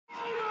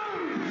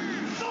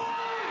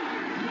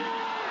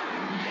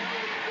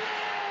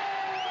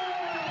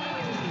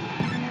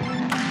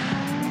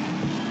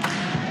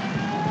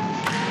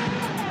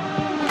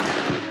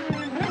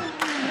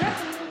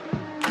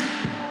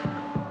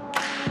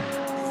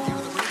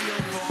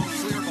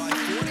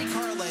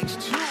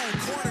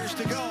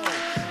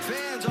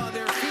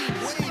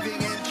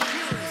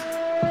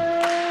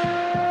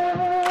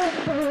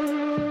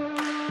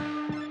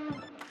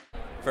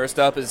First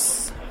up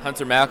is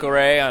Hunter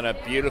McElrea on a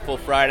beautiful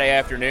Friday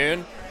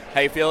afternoon.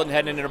 How you feeling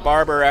heading into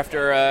Barber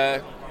after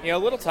a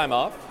little time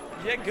off?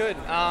 Yeah, good.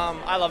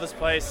 I love this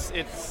place.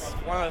 It's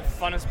one of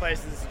the funnest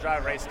places to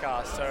drive race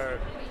cars. So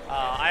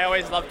I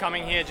always love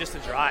coming here just to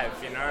drive,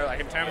 like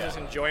in terms of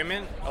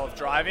enjoyment of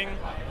driving,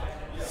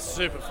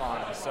 super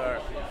fun.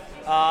 So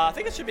I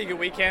think it should be a good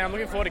weekend. I'm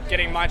looking forward to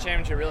getting my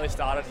championship really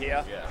started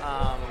here.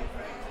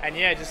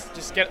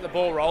 Just get the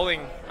ball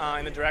rolling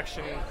in the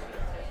direction,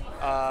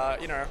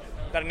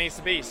 that it needs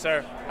to be.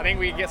 So I think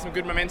we can get some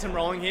good momentum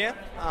rolling here.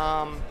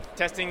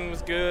 Testing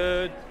was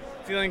good.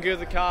 Feeling good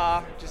with the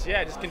car.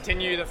 Just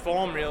continue the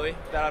form really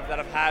that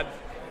I've had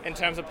in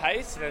terms of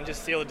pace, and then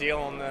just seal the deal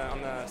on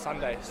the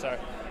Sunday. So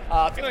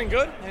feeling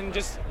good and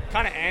just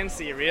kind of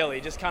antsy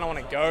really. Just kind of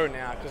want to go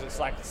now because it's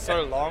like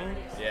so long.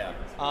 Yeah.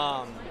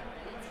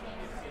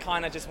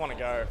 Kind of just want to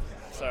go.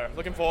 So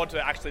looking forward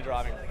to actually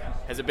driving.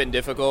 Has it been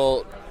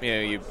difficult?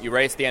 You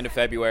raced the end of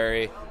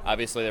February.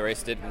 Obviously the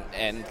race didn't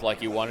end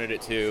like you wanted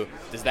it to.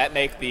 Does that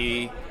make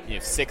the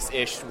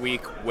 6-ish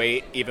week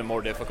wait even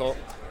more difficult?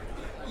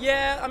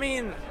 Yeah, I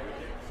mean,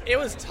 it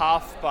was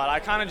tough, but I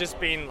kind of just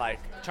been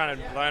trying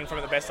to learn from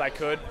it the best I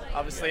could.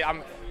 Obviously,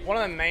 one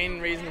of the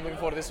main reasons I'm looking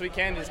forward to this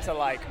weekend is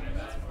to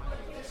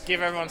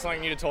give everyone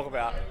something new to talk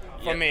about.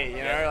 For me,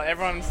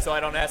 everyone's. So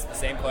I don't ask the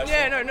same question.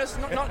 Yeah, no, it's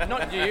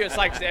not you. It's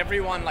just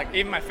everyone,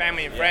 even my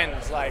family and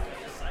friends.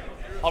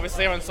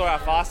 Obviously, everyone saw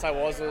how fast I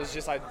was. It was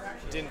just I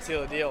didn't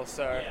seal the deal.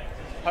 So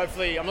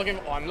hopefully, I'm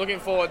looking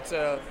forward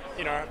to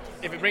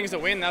if it brings a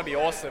win, that'd be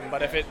awesome.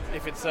 But if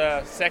it's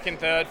a second,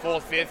 third,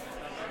 fourth, fifth,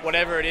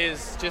 whatever it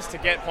is, just to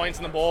get points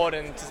on the board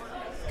and to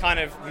kind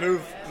of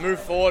move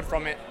forward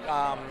from it.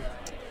 But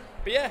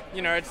yeah,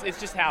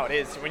 it's just how it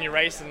is. When you're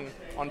racing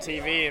on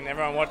TV and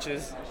everyone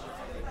watches,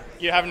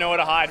 you have nowhere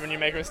to hide when you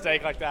make a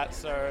mistake like that.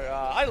 So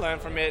I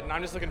learned from it, and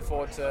I'm just looking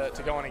forward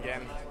to going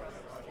again.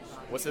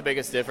 What's the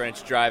biggest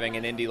difference driving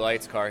an Indy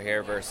Lights car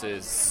here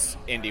versus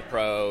Indy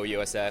Pro,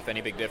 USF? Any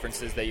big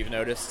differences that you've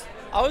noticed?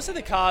 I would say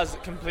the car's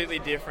completely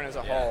different as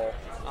a whole.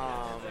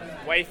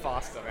 Way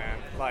faster,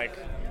 man.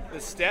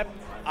 The step,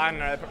 I don't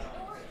know,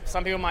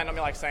 some people might not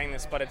be saying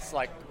this, but it's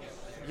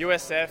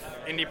USF,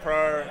 Indy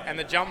Pro, and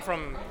the jump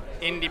from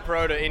Indy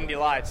Pro to Indy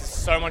Lights is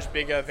so much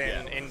bigger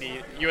than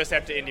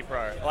USF to Indy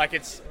Pro.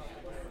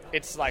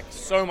 It's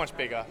so much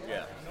bigger.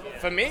 Yeah.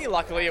 For me,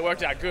 luckily, it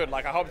worked out good.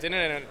 I hopped in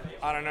it, and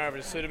I don't know if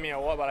it suited me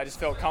or what, but I just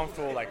felt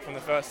comfortable from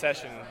the first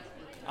session.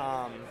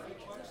 I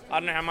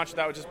don't know how much of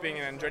that was just being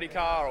an Andretti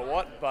car or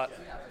what, but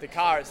the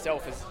car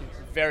itself is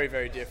very,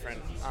 very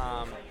different.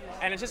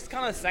 And it's just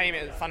kind of the same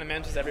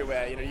fundamentals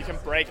everywhere. You can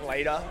brake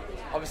later.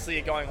 Obviously,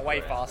 you're going way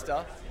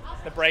faster.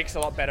 The brake's a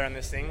lot better in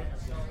this thing.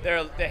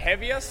 They're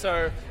heavier,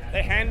 so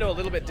they handle a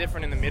little bit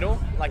different in the middle.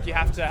 You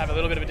have to have a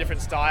little bit of a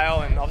different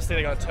style, and obviously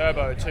they got a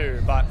turbo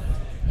too. But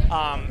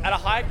at a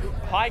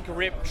high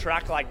grip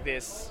track like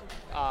this,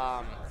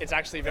 it's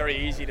actually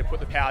very easy to put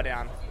the power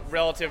down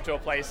relative to a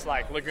place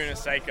like Laguna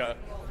Seca.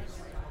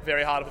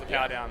 Very hard to put the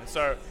power down.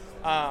 So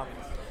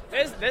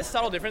there's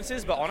subtle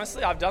differences, but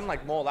honestly, I've done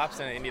more laps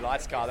in an Indy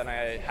Lights car than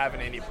I have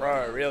in an Indy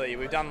Pro. Really,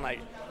 we've done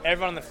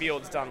everyone in the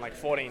field's done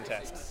 14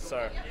 tests.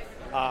 So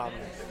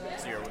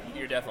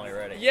you're definitely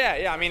ready.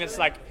 Yeah. I mean, it's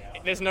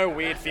there's no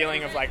weird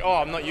feeling of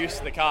I'm not used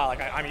to the car.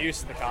 I'm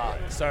used to the car,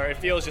 so it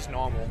feels just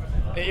normal.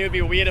 It would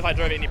be weird if I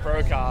drove an Indy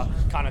Pro car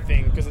kind of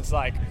thing, because it's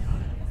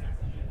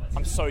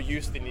I'm so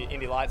used to the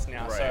Indy Lights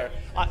now. Right.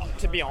 So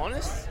to be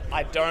honest,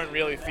 I don't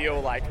really feel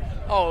it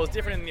was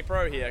different in Indy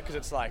Pro here, because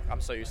it's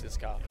I'm so used to this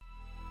car.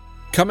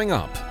 Coming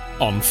up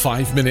on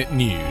 5 Minute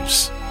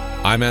News,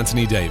 I'm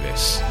Anthony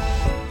Davis.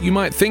 You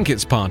might think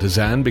it's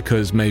partisan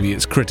because maybe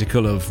it's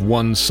critical of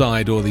one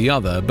side or the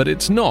other, but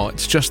it's not.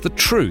 It's just the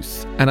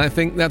truth. And I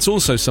think that's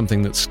also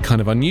something that's kind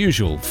of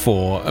unusual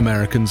for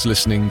Americans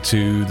listening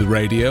to the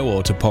radio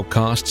or to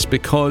podcasts,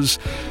 because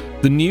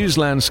the news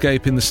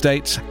landscape in the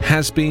States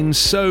has been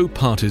so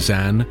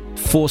partisan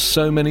for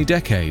so many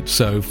decades.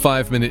 So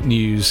 5 Minute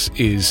News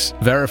is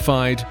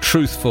verified,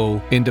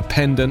 truthful,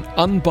 independent,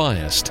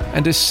 unbiased,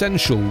 and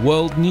essential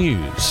world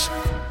news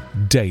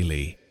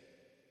daily.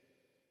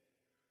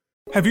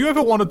 Have you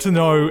ever wanted to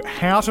know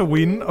how to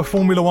win a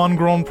Formula One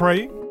Grand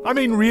Prix? I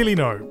mean, really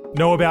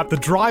know about the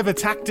driver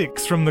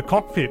tactics from the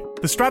cockpit,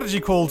 the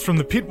strategy calls from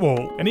the pit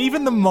wall, and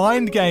even the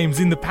mind games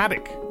in the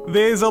paddock.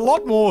 There's a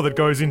lot more that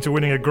goes into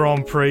winning a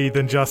Grand Prix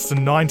than just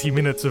 90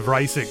 minutes of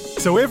racing.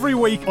 So every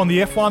week on the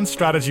F1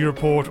 Strategy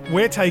Report,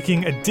 we're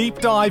taking a deep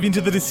dive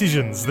into the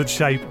decisions that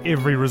shape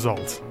every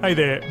result. Hey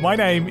there, my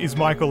name is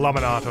Michael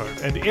Laminato,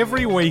 and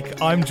every week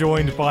I'm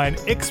joined by an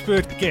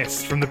expert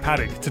guest from the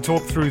paddock to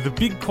talk through the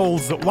big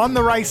calls that won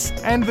the race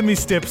and the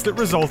missteps that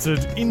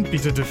resulted in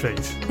bitter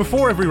defeat.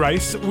 Before every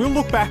race, we'll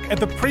look back at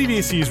the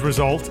previous year's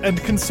result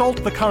and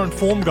consult the current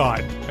form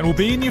guide, and we'll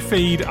be in your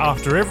feed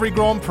after every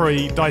Grand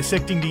Prix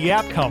dissecting the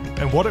outcome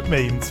and what it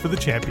means for the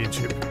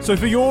championship. So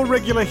for your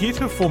regular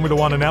hit of Formula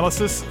One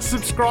analysis,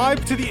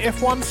 subscribe to the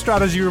F1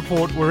 Strategy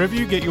Report wherever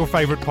you get your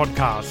favourite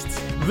podcasts.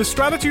 The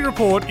Strategy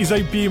Report is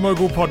a Beer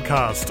Mogul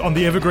podcast on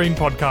the Evergreen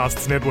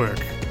Podcasts Network.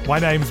 My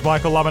name's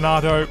Michael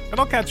Laminato, and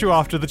I'll catch you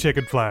after the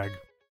checkered flag.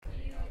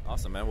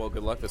 Awesome, man. Well,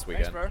 good luck this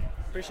weekend. Thanks, bro.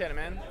 Appreciate it,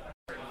 man.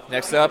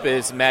 Next up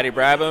is Matty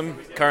Brabham,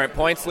 current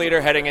points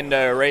leader, heading into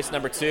race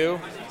number 2.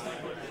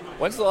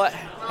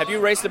 Have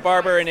you raced at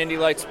Barber and Indy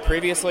Lights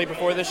previously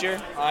before this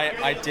year?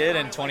 I did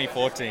in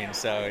 2014,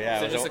 so yeah.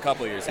 So just a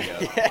couple years ago.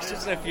 Yeah,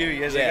 just a few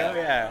years ago,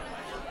 yeah.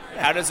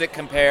 How does it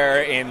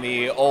compare in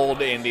the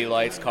old Indy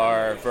Lights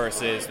car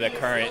versus the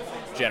current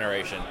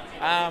generation?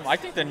 I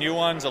think the new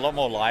one's a lot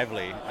more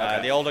lively.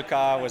 The older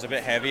car was a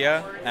bit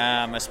heavier,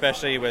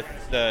 especially with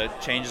the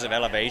changes of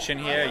elevation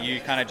here.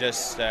 You kind of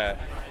just the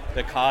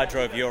car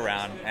drove you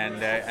around,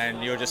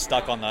 and you were just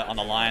stuck on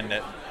the line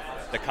that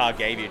the car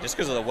gave you just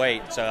because of the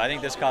weight. So I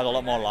think this car's a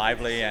lot more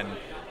lively and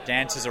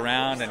dances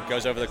around and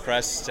goes over the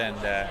crests, and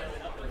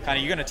kind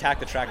of you can attack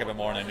the track a bit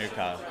more in a new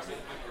car.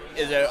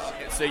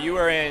 So you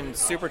were in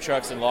Super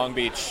Trucks in Long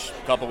Beach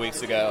a couple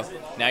weeks ago.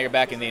 Now you're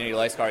back in the Indy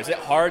Lights car. Is it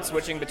hard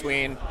switching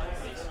between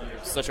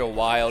such a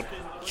wild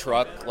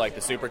truck like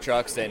the Super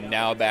Trucks and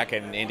now back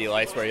in Indy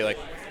Lights, where you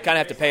kind of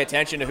have to pay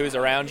attention to who's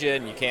around you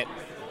and you can't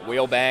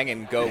wheel bang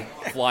and go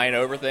flying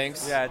over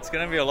things? Yeah, it's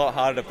going to be a lot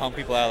harder to pump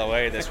people out of the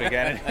way this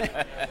weekend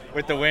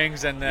with the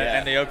wings and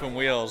the open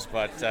wheels.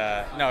 But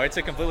no, it's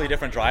a completely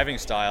different driving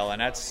style,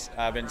 and that's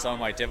been some of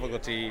my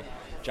difficulty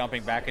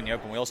jumping back in the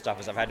open wheel stuff,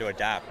 as I've had to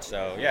adapt.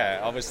 So yeah,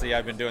 obviously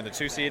I've been doing the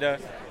 2-seater,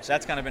 so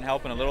that's kind of been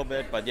helping a little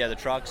bit. But yeah, the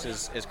trucks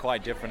is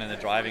quite different in the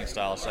driving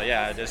style. So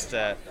yeah, I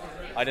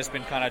just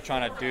been kind of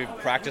trying to do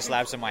practice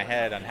laps in my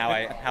head on how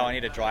I need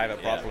to drive it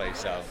properly.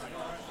 So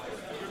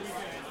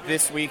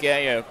this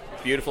weekend,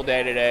 beautiful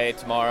day today,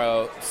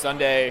 tomorrow,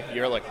 Sunday,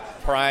 your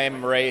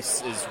prime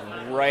race is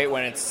right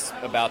when it's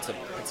about to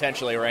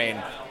potentially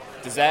rain.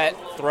 Does that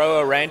throw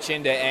a wrench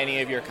into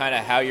any of your kind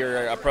of how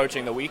you're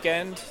approaching the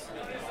weekend?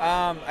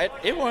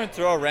 It won't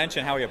throw a wrench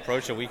in how we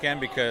approach the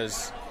weekend,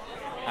 because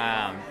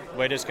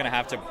we're just going to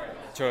have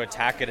to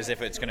attack it as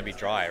if it's going to be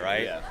dry,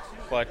 right? Yeah.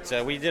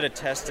 But we did a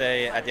test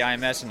day at the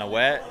IMS in the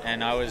wet,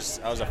 and I was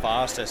the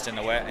fastest in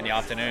the wet in the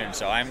afternoon.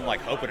 So I'm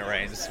hoping it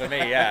rains for me.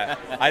 Yeah,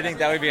 I think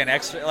that would be an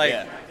extra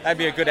that'd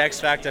be a good X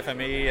factor for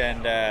me.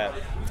 And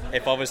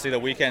if obviously the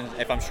weekend,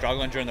 if I'm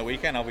struggling during the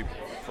weekend, I'll be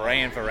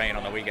praying for rain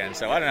on the weekend.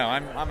 So I don't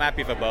know. I'm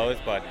happy for both,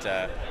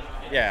 but.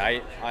 Yeah,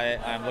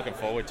 I'm looking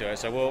forward to it.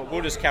 So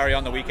we'll just carry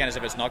on the weekend as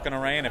if it's not going to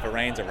rain. If it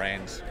rains, it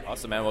rains.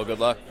 Awesome, man. Well, good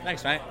luck.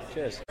 Thanks, mate.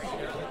 Cheers.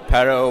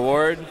 Pato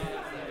Award,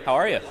 how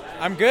are you?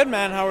 I'm good,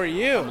 man. How are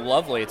you? I'm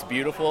lovely. It's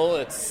beautiful.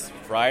 It's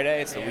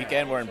Friday. It's the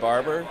weekend. We're in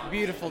Barber.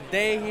 Beautiful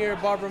day here,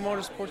 Barber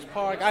Motorsports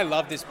Park. I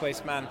love this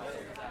place, man.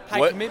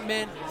 High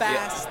commitment,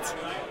 fast.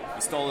 Yeah.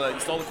 You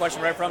stole the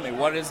question right from me.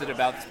 What is it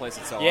about this place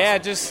that's so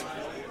awesome? Just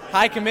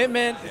high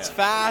commitment. It's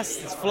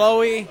fast. It's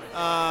flowy.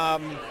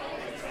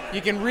 You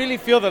can really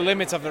feel the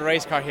limits of the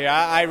race car here.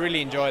 I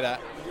really enjoy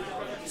that.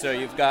 So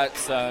you've got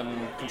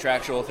some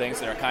contractual things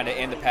that are kind of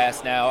in the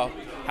past now.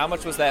 How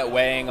much was that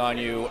weighing on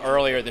you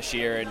earlier this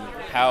year, and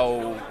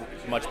how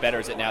much better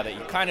is it now that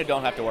you kind of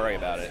don't have to worry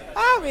about it?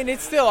 I mean,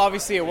 it's still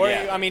obviously a worry.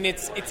 Yeah. I mean,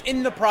 it's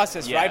in the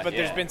process, right? But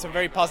there's been some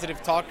very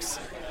positive talks.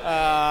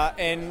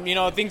 And,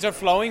 things are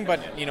flowing, but,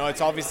 it's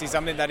obviously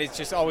something that is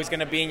just always going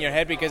to be in your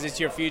head because it's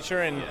your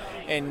future.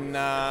 And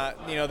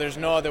there's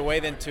no other way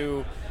than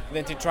to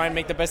try and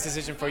make the best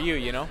decision for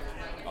you,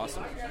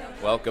 Awesome.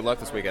 Well, good luck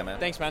this weekend, man.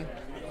 Thanks, man.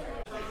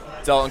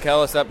 Dalton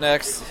Kellis up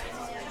next.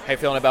 How you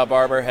feeling about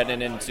Barber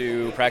heading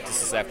into practice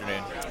this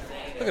afternoon?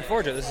 Looking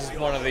forward to it. This is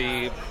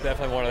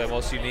definitely one of the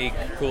most unique,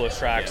 coolest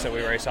tracks that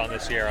we race on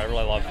this year. I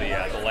really love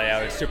the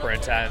layout. It's super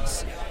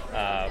intense.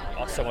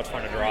 So much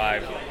fun to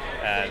drive,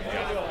 and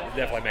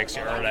definitely makes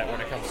you earn it when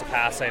it comes to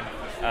passing.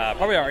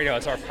 Probably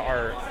it's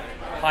our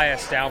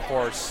highest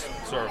downforce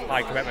sort of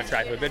high commitment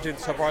track we've been to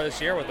so far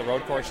this year with the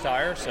road course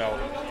tire. So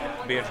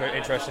it'll be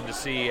interesting to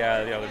see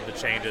the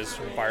changes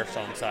from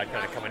Firestone's side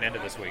kind of coming into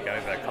this week. I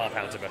think that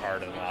compound's a bit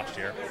harder than last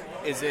year.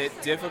 Is it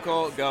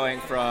difficult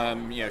going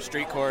from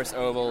street course,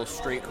 oval,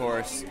 street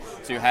course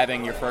to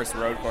having your first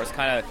road course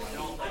kind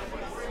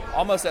of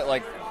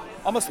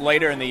almost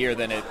later in the year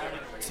than it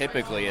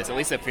typically is? At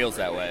least it feels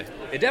that way.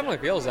 It definitely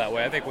feels that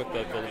way. I think with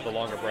the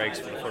longer breaks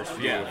for the first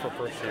few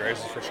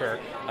races for sure.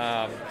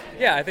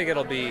 I think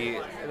it'll be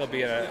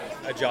an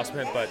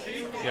adjustment, but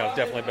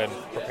definitely been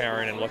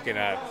preparing and looking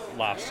at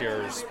last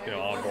year's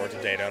onboards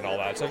and data and all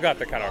that. So I've got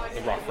the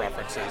rough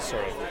references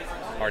sort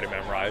of already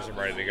memorized and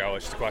ready to go.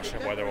 It's just a question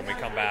of whether when we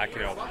come back,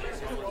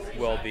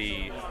 will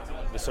the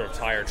sort of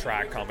tire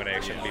track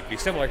combination be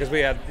similar, because we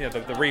had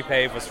the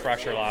repave was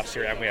fresher last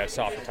year and we had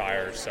softer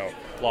tires, so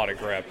a lot of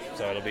grip.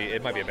 So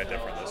it might be a bit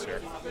different this year.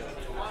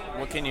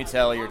 What can you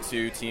tell your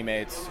two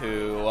teammates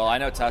who, well, I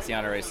know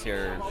Tatiana raced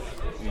here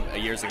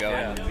years ago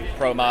in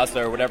Pro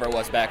Mazda or whatever it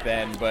was back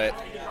then, but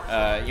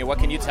what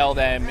can you tell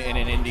them in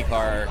an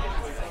IndyCar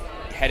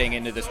heading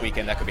into this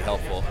weekend that could be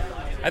helpful?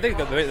 I think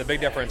the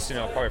big difference,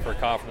 probably for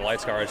Kyle from the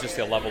Lights car is just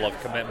the level of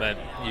commitment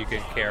you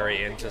can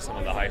carry into some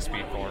of the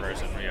high-speed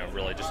corners, and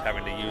really just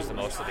having to use the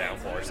most of the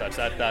downforce.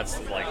 That's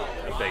like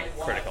a big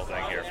critical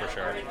thing here for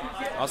sure.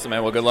 Awesome,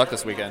 man. Well, good luck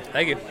this weekend.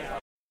 Thank you.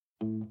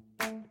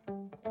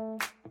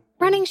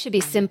 Running should be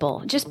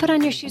simple. Just put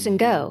on your shoes and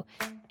go.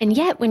 And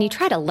yet, when you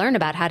try to learn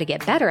about how to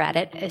get better at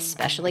it,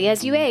 especially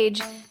as you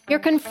age, you're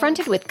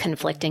confronted with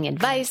conflicting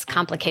advice,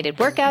 complicated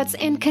workouts,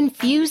 and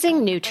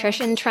confusing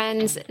nutrition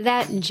trends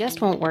that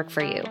just won't work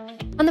for you.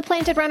 On The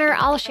Planted Runner,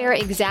 I'll share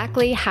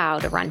exactly how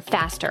to run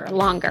faster,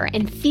 longer,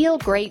 and feel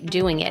great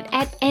doing it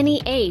at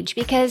any age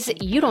because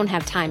you don't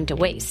have time to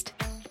waste.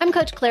 I'm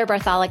Coach Claire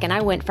Bartholic, and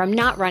I went from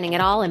not running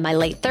at all in my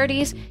late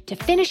 30s to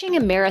finishing a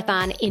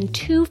marathon in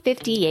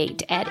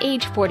 2:58 at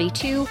age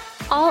 42,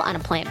 all on a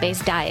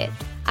plant-based diet.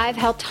 I've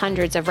helped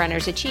hundreds of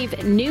runners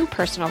achieve new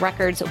personal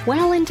records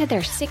well into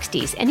their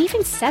 60s and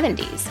even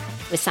 70s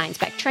with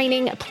science-backed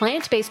training,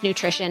 plant-based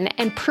nutrition,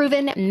 and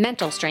proven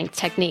mental strength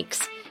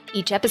techniques.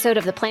 Each episode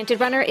of The Planted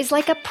Runner is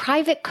like a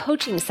private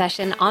coaching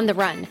session on the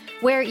run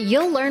where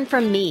you'll learn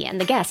from me and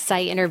the guests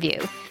I interview.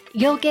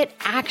 You'll get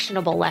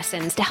actionable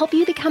lessons to help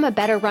you become a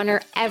better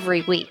runner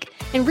every week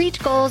and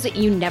reach goals that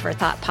you never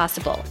thought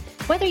possible.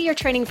 Whether you're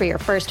training for your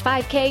first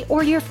 5K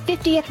or your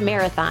 50th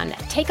marathon,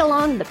 take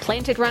along The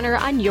Planted Runner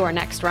on your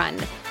next run.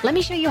 Let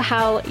me show you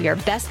how your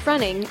best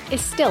running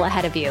is still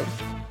ahead of you.